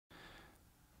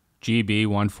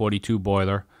GB142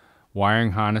 boiler,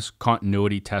 wiring harness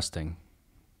continuity testing.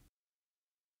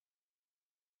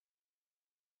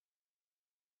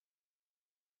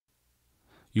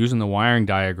 Using the wiring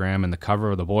diagram and the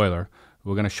cover of the boiler,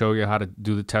 we're going to show you how to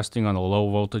do the testing on the low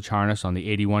voltage harness on the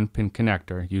 81 pin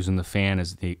connector using the fan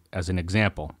as an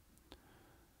example.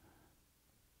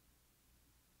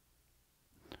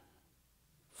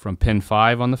 From pin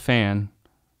 5 on the fan,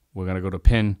 we're going to go to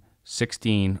pin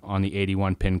 16 on the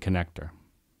 81 pin connector.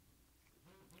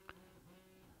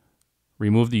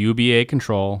 Remove the UBA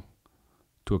control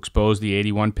to expose the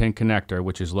 81 pin connector,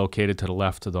 which is located to the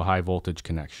left of the high voltage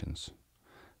connections.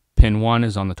 Pin 1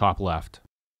 is on the top left.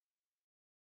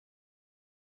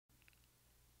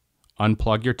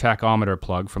 Unplug your tachometer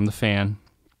plug from the fan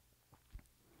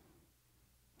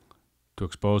to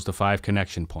expose the 5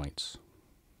 connection points.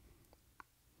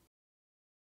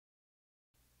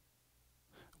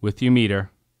 With your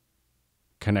meter,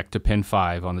 connect to pin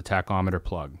 5 on the tachometer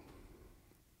plug.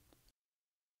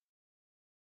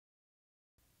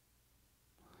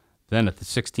 Then at the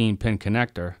 16 pin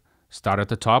connector, start at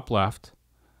the top left.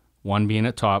 1 being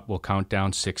at top will count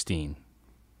down 16.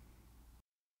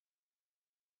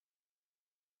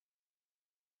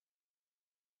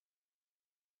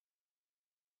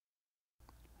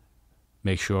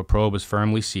 Make sure probe is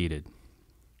firmly seated.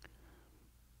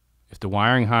 If the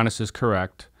wiring harness is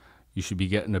correct, you should be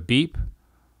getting a beep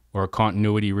or a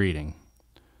continuity reading.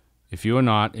 If you are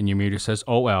not and your meter says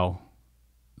OL,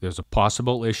 there's a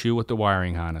possible issue with the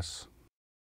wiring harness.